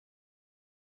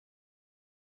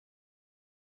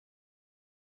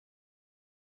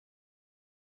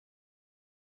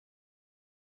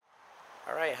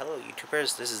Alright, hello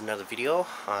YouTubers, this is another video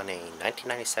on a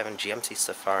 1997 GMC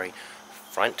Safari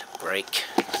front brake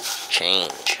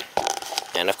change.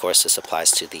 And of course this applies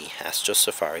to the Astro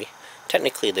Safari.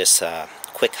 Technically this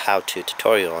quick how-to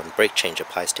tutorial on brake change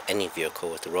applies to any vehicle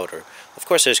with a rotor. Of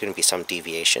course there's going to be some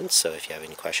deviations, so if you have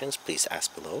any questions please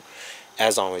ask below.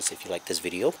 As always, if you like this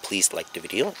video, please like the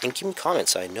video and give me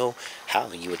comments so I know how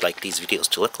you would like these videos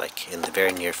to look like in the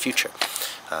very near future.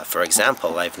 For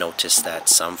example, I've noticed that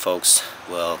some folks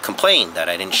will complain that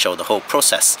I didn't show the whole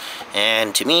process,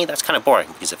 and to me that's kind of boring,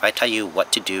 because if I tell you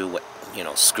what to do, what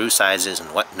screw sizes and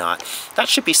whatnot, that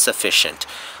should be sufficient.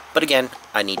 But again,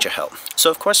 I need your help.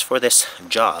 So of course for this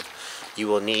job you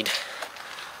will need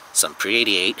some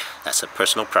pre-88. That's a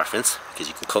personal preference because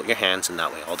you can coat your hands and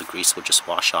that way all the grease will just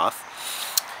wash off.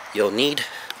 You'll need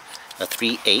a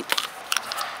 3/8.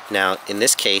 Now in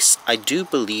this case I do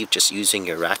believe just using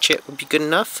your ratchet would be good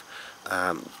enough,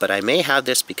 but I may have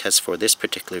this because for this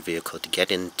particular vehicle, to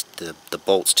get into the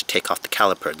bolts to take off the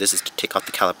caliper, this is to take off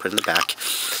the caliper in the back,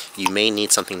 you may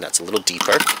need something that's a little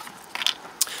deeper.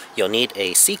 You'll need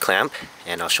a C-clamp,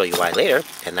 and I'll show you why later,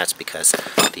 and that's because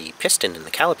the piston in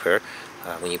the caliper,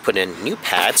 when you put in new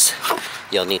pads,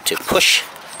 you'll need to push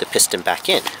the piston back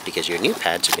in because your new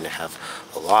pads are going to have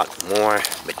a lot more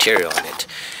material in it.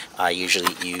 I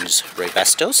usually use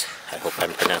Rebestos, I hope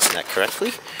I'm pronouncing that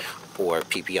correctly, or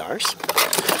PBRs.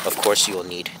 Of course you will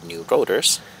need new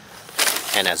rotors,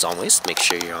 and as always make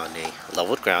sure you're on a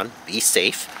leveled ground, be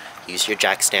safe. Use your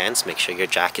jack stands, make sure your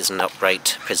jack is in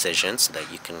upright position so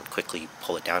that you can quickly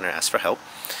pull it down or ask for help.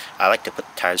 I like to put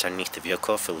the tires underneath the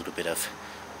vehicle for a little bit of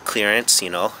clearance,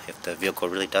 if the vehicle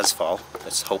really does fall.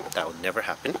 Let's hope that will never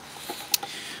happen.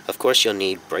 Of course you'll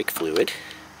need brake fluid.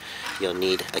 You'll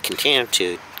need a container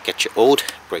to get your old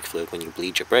brake fluid when you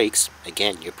bleed your brakes.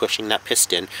 Again, you're pushing that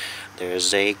piston.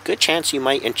 There's a good chance you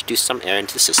might introduce some air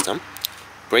into the system.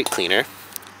 Brake cleaner,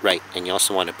 right, and you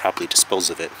also want to properly dispose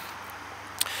of it.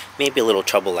 Maybe a little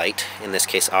trouble light. In this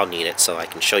case I'll need it so I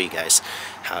can show you guys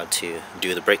how to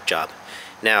do the brake job.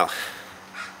 Now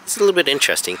it's a little bit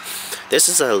interesting. This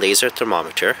is a laser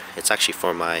thermometer. It's actually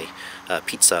for my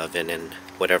pizza oven and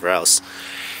whatever else.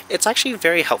 It's actually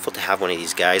very helpful to have one of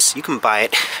these guys. You can buy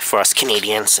it for us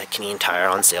Canadians at Canadian Tire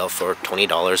on sale for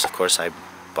 $20. Of course I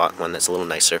bought one that's a little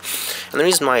nicer. And the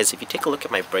reason why is if you take a look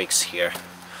at my brakes here,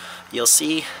 you'll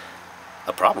see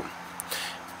a problem.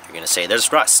 You're going to say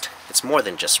there's rust. It's more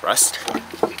than just rust.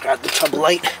 Let me grab the trouble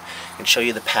light and show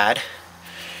you the pad.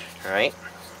 Alright,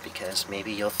 because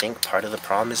maybe you'll think part of the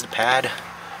problem is the pad,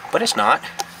 but it's not.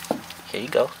 Here you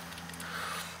go.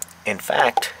 In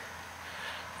fact,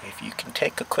 if you can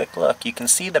take a quick look, you can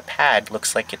see the pad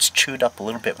looks like it's chewed up a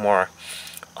little bit more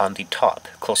on the top,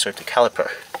 closer to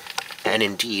caliper. And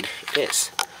indeed it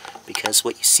is, because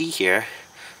what you see here,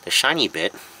 the shiny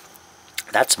bit,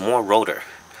 that's more rotor.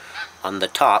 On the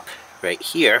top, right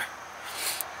here,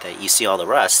 that you see all the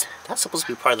rust, that's supposed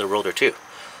to be part of the rotor too.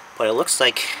 But it looks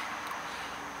like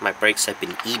my brakes have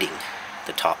been eating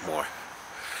the top more.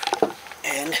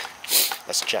 And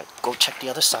let's go check the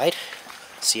other side,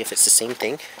 see if it's the same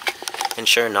thing. And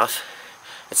sure enough,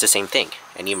 it's the same thing,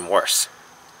 and even worse.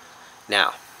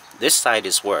 Now, this side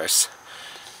is worse,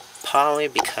 probably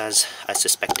because I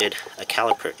suspected a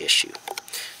caliper issue.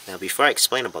 Now before I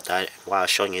explain about that, while I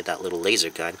was showing you that little laser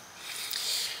gun,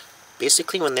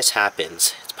 basically when this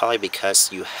happens, it's probably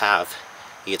because you have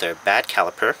either a bad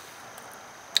caliper,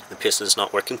 the piston is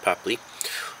not working properly,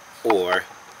 or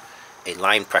a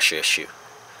line pressure issue.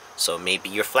 So maybe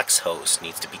your flex hose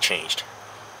needs to be changed,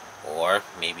 or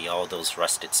maybe all those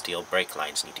rusted steel brake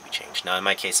lines need to be changed. Now in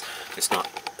my case, it's not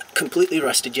completely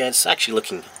rusted yet, it's actually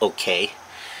looking okay.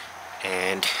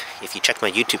 And if you check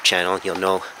my YouTube channel, you'll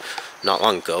know not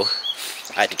long ago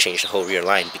I had to change the whole rear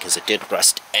line because it did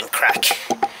rust and crack.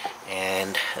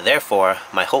 And therefore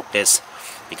my hope is,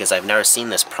 because I've never seen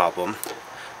this problem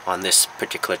on this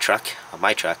particular truck, on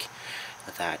my truck,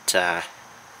 that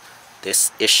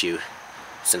this issue,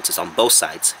 since it's on both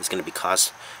sides, is going to be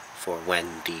caused for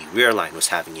when the rear line was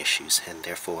having issues, and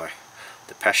therefore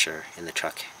the pressure in the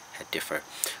truck had differed.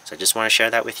 So I just want to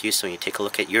share that with you, so when you take a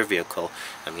look at your vehicle,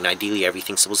 I mean ideally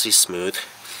everything's supposed to be smooth.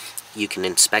 You can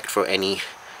inspect for any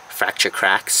fracture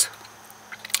cracks.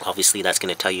 Obviously that's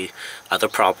going to tell you other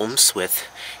problems with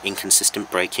inconsistent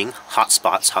braking. Hot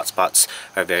spots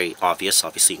are very obvious.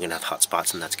 Obviously you're going to have hot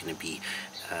spots, and that's going to be,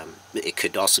 it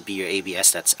could also be your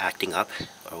ABS that's acting up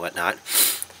or whatnot.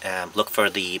 Look for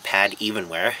the pad even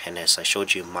wear, and as I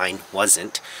showed you, mine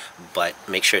wasn't, but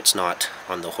make sure it's not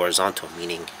on the horizontal,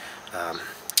 meaning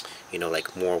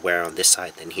like more wear on this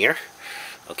side than here.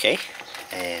 Okay.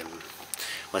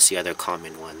 What's the other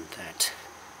common one that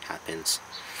happens?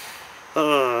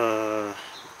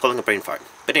 Pulling a brain fart.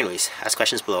 But anyways, ask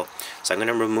questions below. So I'm going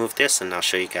to remove this and I'll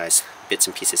show you guys bits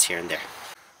and pieces here and there.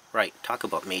 Right, talk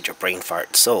about major brain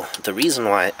fart. So the reason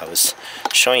why I was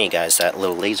showing you guys that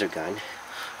little laser gun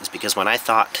is because when I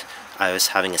thought I was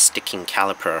having a sticking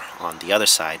caliper on the other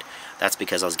side, that's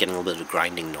because I was getting a little bit of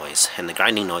grinding noise. And the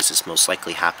grinding noise is most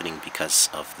likely happening because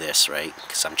of this, right?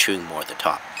 Because I'm chewing more at the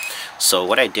top. So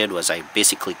what I did was I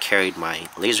basically carried my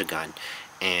laser gun,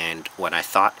 and when I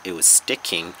thought it was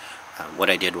sticking,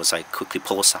 what I did was I quickly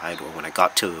pull aside, or when I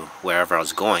got to wherever I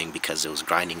was going, because it was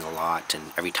grinding a lot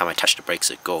and every time I touched the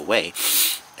brakes it'd go away,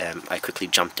 I quickly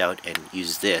jumped out and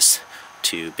used this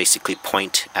to basically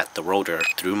point at the rotor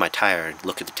through my tire and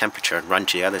look at the temperature and run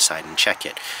to the other side and check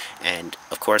it. And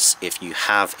of course, if you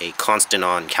have a constant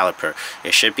on caliper,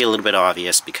 it should be a little bit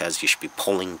obvious because you should be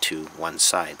pulling to one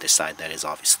side, the side that is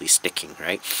obviously sticking,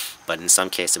 right? But in some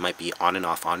case it might be on and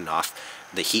off, on and off.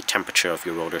 The heat temperature of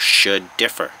your rotor should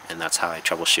differ, and that's how I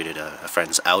troubleshooted a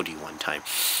friend's Audi one time,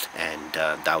 and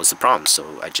that was the problem.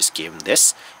 So I just gave him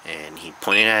this and he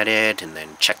pointed at it and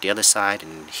then checked the other side,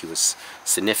 and he was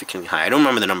significantly high. I don't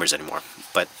remember the numbers anymore,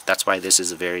 but that's why this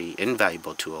is a very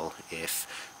invaluable tool if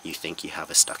you think you have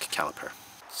a stuck caliper.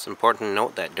 It's important to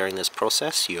note that during this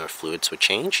process your fluids would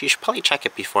change. You should probably check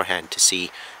it beforehand to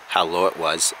see how low it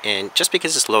was, and just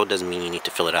because it's low doesn't mean you need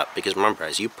to fill it up, because remember,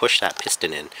 as you push that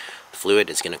piston in, fluid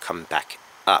is going to come back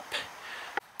up.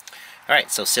 Alright,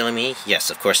 so silly me, yes,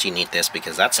 of course you need this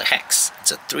because that's a hex.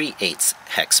 It's a 3/8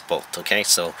 hex bolt, okay?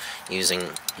 So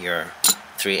using your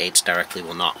 3/8 directly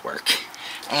will not work.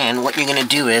 And what you're going to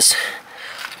do is,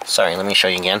 sorry, let me show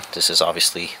you again. This is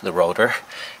obviously the rotor.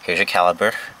 Here's your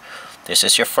caliper. This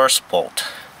is your first bolt,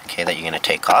 okay, that you're going to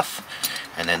take off.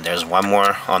 And then there's one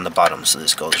more on the bottom, so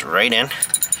this goes right in.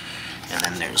 And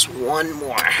then there's one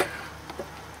more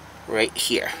right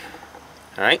here.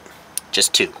 Alright,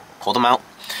 just two. Pull them out.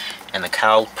 And the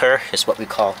caliper is what we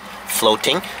call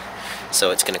floating.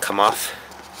 So it's going to come off,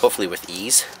 hopefully with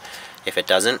ease. If it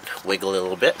doesn't, wiggle a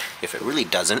little bit. If it really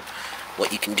doesn't,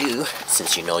 what you can do,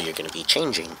 since you know you're going to be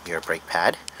changing your brake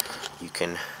pad, you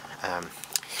can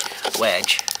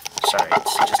wedge. Sorry,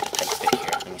 it's just a tight fit here.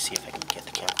 Let me see if I can get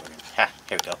the camcorder in. Ha,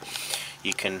 here we go.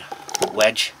 You can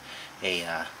wedge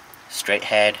a straight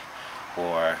head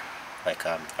or like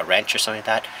a wrench or something like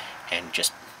that, and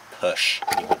just push.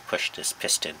 You can push this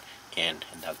piston in,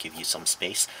 and that'll give you some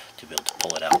space to be able to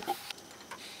pull it out.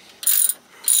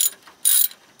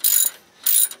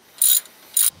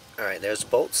 Alright, there's the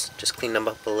bolts. Just clean them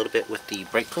up a little bit with the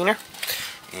brake cleaner.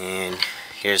 And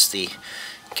here's the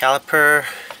caliper.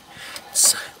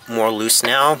 It's more loose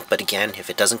now, but again, if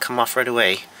it doesn't come off right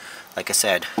away, like I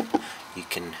said, you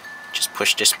can just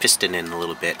push this piston in a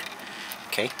little bit.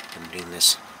 Okay, I'm doing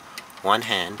this one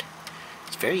hand.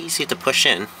 It's very easy to push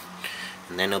in,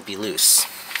 and then it'll be loose.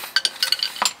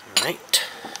 Alright.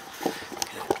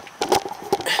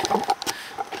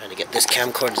 Trying to get this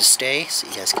camcorder to stay so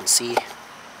you guys can see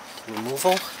the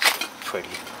removal. Pretty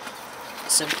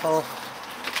simple.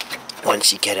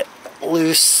 Once you get it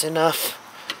loose enough.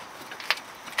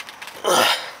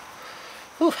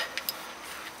 Whew.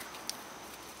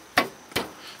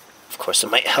 Of course,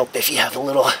 it might help if you have a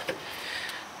little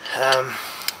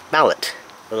mallet,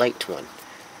 a light one.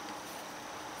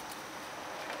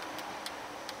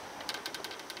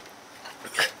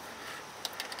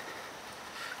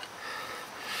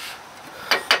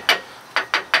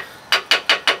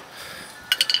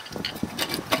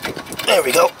 There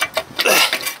we go.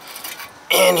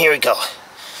 And here we go.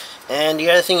 And the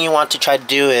other thing you want to try to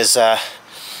do is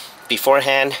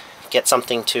beforehand get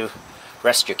something to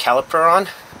rest your caliper on,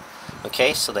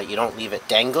 okay, so that you don't leave it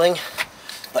dangling.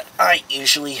 But I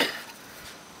usually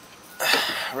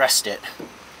rest it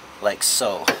like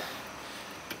so.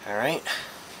 Alright,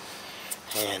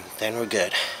 and then we're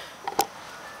good.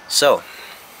 So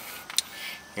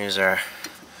here's our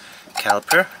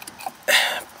caliper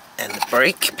and the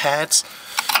brake pads.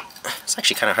 It's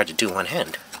actually kind of hard to do one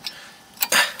hand.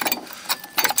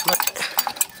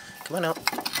 Come on out.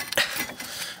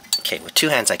 Okay, with two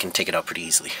hands I can take it out pretty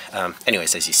easily.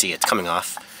 Anyways, as you see, it's coming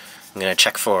off. I'm going to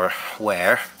check for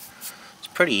wear. It's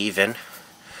pretty even.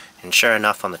 And sure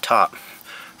enough, on the top,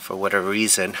 for whatever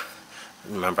reason,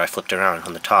 remember I flipped around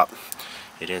on the top,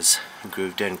 it is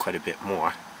grooved in quite a bit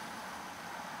more.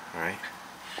 Alright.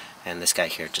 And this guy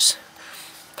here just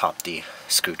popped the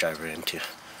screwdriver in to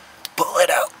pull it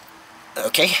out.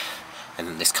 Okay. And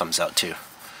then this comes out too.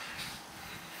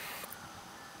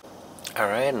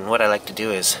 Alright, and what I like to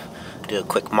do is do a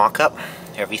quick mock-up.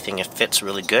 Everything it fits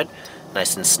really good,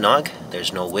 nice and snug.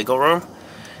 There's no wiggle room.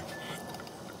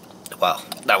 well,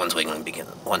 that one's wiggling because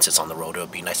once it's on the rotor,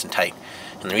 it'll be nice and tight.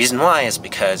 And the reason why is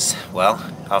because, well,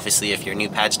 obviously if your new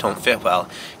pads don't fit well,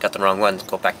 got the wrong ones,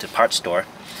 go back to the parts store.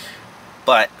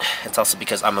 But it's also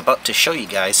because I'm about to show you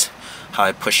guys how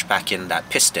I push back in that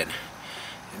piston.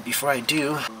 And before I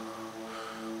do,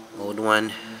 old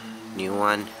one, new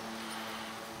one,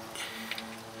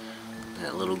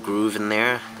 that little groove in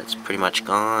there, that's pretty much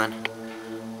gone.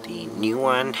 The new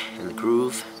one and the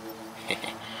groove,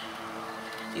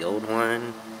 the old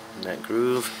one and that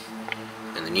groove,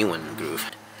 and the new one and the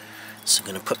groove. So I'm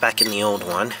going to put back in the old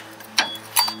one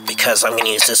because I'm going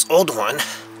to use this old one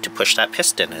to push that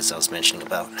piston, as I was mentioning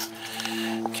about.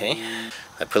 Okay,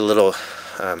 I put a little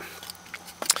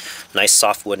nice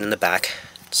soft wood in the back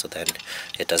so that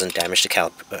it doesn't damage the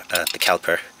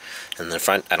caliper. And in the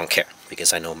front, I don't care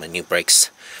because I know my new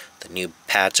brakes, the new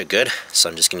pads are good, so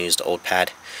I'm just going to use the old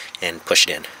pad and push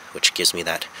it in, which gives me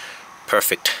that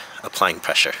perfect applying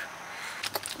pressure.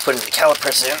 Putting the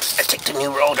calipers in, I take the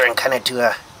new rotor and kind of do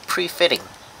a pre-fitting.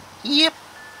 Yep,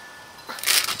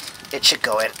 it should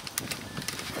go in.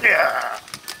 Yeah.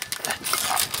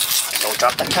 Don't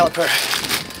drop that caliper.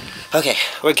 Okay,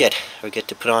 we're good. We're good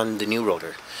to put on the new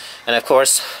rotor. And of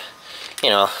course, you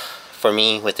know, for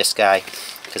me with this guy,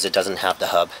 because it doesn't have the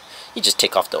hub, you just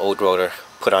take off the old rotor,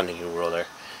 put on the new rotor,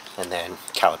 and then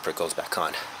caliper goes back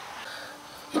on.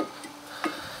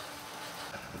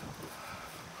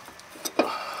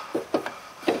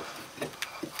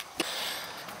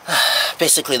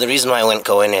 Basically, the reason why I wouldn't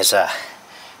go in is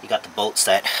you got the bolts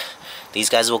that these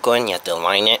guys will go in. You have to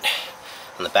align it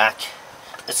on the back.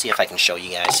 Let's see if I can show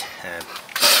you guys.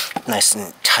 Nice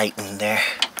and tight in there.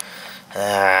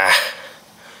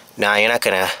 Nah, I'm not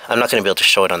gonna be able to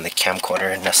show it on the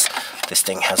camcorder unless this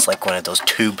thing has like one of those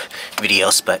tube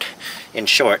videos. But in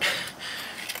short,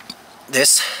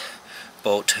 this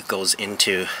bolt goes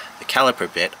into the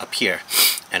caliper bit up here,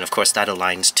 and of course that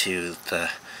aligns to the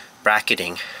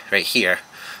bracketing right here.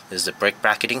 There's the brake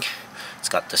bracketing. It's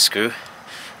got the screw,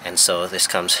 and so this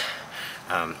comes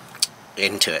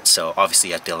into it. So obviously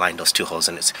you have to align those two holes,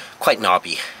 and it's quite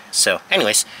knobby. So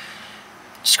anyways,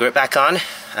 screw it back on.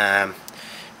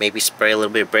 Maybe spray a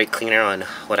little bit of brake cleaner on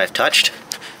what I've touched,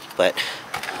 but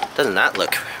doesn't that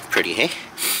look pretty, hey?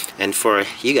 And for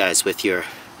you guys with your,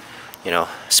 you know,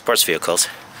 sports vehicles,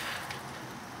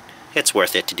 it's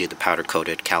worth it to do the powder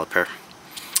coated caliper.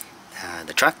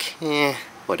 The truck,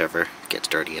 whatever, gets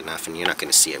dirty enough, and you're not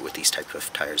going to see it with these type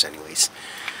of tires anyways.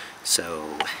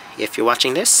 So if you're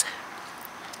watching this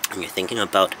and you're thinking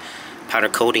about powder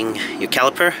coating your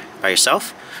caliper by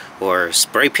yourself, or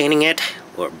spray painting it,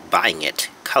 or buying it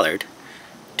colored,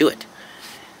 do it.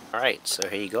 Alright, so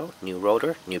here you go, new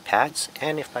rotor, new pads,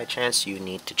 and if by chance you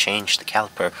need to change the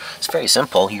caliper, it's very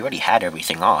simple. You already had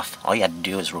everything off. All you had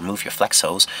to do is remove your flex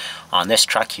hose. On this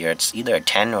truck here, it's either a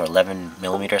 10 or 11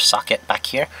 millimeter socket back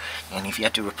here, and if you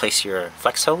had to replace your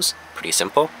flex hose, pretty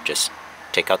simple, just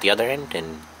take out the other end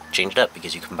and change it up,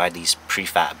 because you can buy these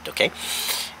prefabbed, okay?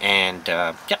 And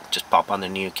yeah, just pop on the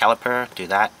new caliper, do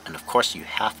that, and of course you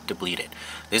have to bleed it.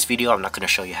 This video I'm not going to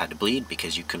show you how to bleed,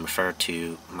 because you can refer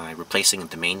to my replacing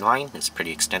of the main line. It's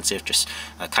pretty extensive. Just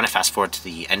kind of fast forward to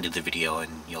the end of the video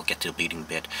and you'll get to the bleeding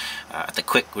bit. The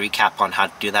quick recap on how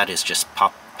to do that is just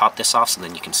pop this off so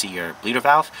then you can see your bleeder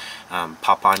valve.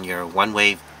 Pop on your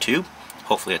one-way tube.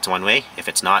 Hopefully it's one way. If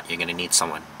it's not, you're going to need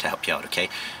someone to help you out, okay?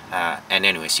 And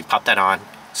anyways, you pop that on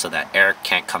so that air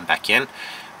can't come back in.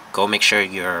 Go make sure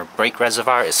your brake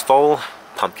reservoir is full.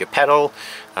 Pump your pedal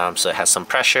so it has some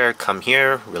pressure. Come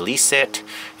here, release it,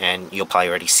 and you'll probably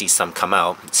already see some come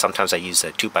out. Sometimes I use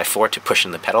a 2x4 to push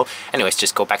in the pedal. Anyways,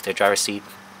 just go back to the driver's seat,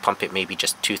 pump it maybe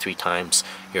just 2-3 times.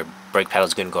 Your brake pedal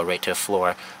is going to go right to the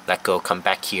floor. Let go, come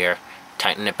back here,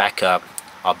 tighten it back up.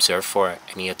 Observe for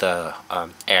any of the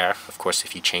air. Of course,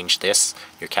 if you change this,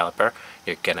 your caliper,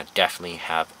 you're going to definitely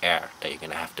have air that you're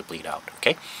going to have to bleed out,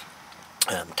 okay?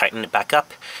 Tighten it back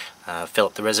up, fill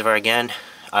up the reservoir again.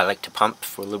 I like to pump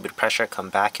for a little bit of pressure, come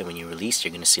back, and when you release,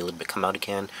 you're going to see a little bit come out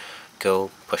again.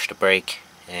 Go, push the brake,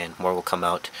 and more will come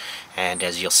out. And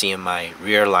as you'll see in my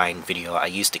rear line video, I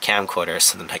used the camcorder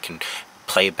so that I can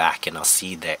play back and I'll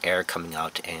see the air coming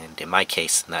out. And in my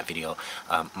case, in that video,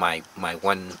 my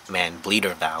one-man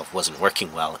bleeder valve wasn't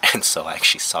working well, and so I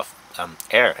actually saw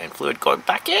air and fluid going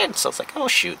back in. So it's like, oh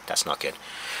shoot, that's not good.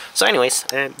 So anyways,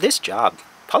 this job,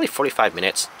 probably 45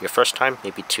 minutes. Your first time,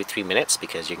 maybe 2-3 minutes,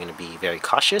 because you're going to be very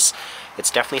cautious.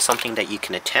 It's definitely something that you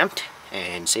can attempt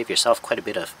and save yourself quite a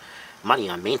bit of money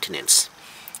on maintenance.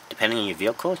 Depending on your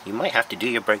vehicle, you might have to do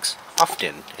your brakes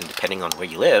often, and depending on where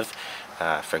you live,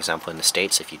 For example, in the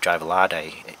States, if you drive a lot,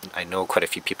 I know quite a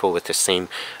few people with the same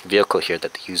vehicle here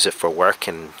that they use it for work,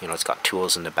 and you know, it's got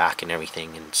tools in the back and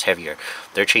everything, and it's heavier.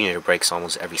 They're changing their brakes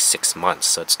almost every 6 months,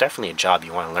 so it's definitely a job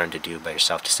you want to learn to do by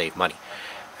yourself to save money.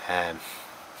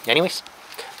 Anyways,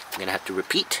 I'm gonna have to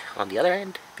repeat on the other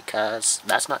end because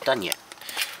that's not done yet.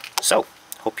 So,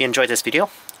 hope you enjoyed this video.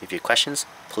 If you have questions,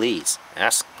 please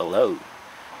ask below.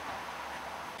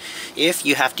 If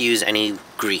you have to use any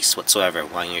grease whatsoever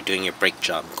while you're doing your brake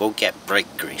job, go get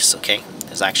brake grease, okay?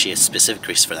 There's actually a specific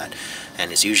grease for that,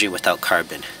 and it's usually without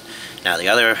carbon. Now, the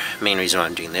other main reason why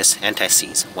I'm doing this,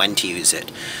 anti-seize, when to use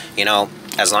it. You know,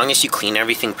 as long as you clean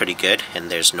everything pretty good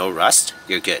and there's no rust,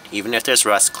 you're good. Even if there's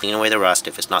rust, clean away the rust.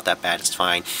 If it's not that bad, it's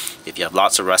fine. If you have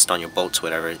lots of rust on your bolts,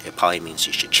 whatever, it probably means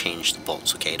you should change the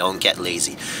bolts, okay? Don't get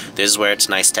lazy. This is where it's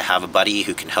nice to have a buddy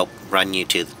who can help run you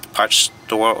to the parts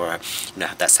store, or you know,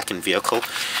 have that second vehicle.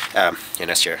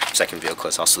 Unless your second vehicle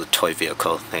is also the toy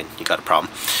vehicle, then you got a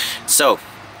problem. So,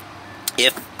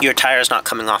 if your tire is not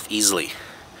coming off easily,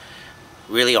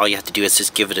 really all you have to do is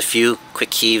just give it a few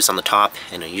quick heaves on the top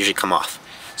and it'll usually come off.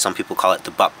 Some people call it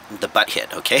the butt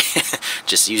hit, okay?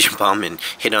 Just use your bum and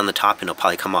hit it on the top and it'll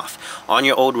probably come off. On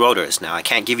your old rotors, now I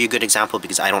can't give you a good example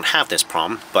because I don't have this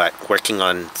problem, but working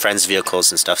on friends'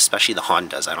 vehicles and stuff, especially the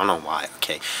Hondas, I don't know why,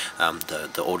 okay?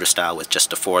 The older style with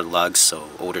just the 4 lugs, so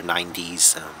older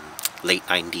 90s, late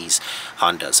 90s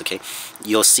Hondas, okay?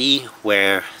 You'll see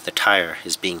where the tire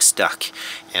is being stuck,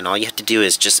 and all you have to do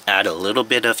is just add a little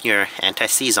bit of your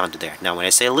anti-seize onto there. Now when I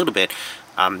say a little bit,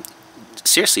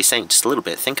 seriously saying just a little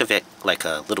bit. Think of it like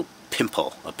a little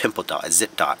pimple, dot, a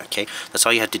zit dot, okay? That's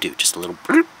all you have to do, just a little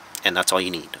bloop, and that's all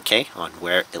you need, okay? On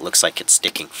where it looks like it's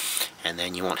sticking, and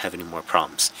then you won't have any more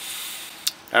problems.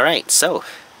 Alright, so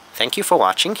thank you for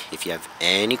watching. If you have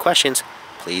any questions,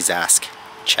 please ask.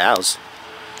 Ciao.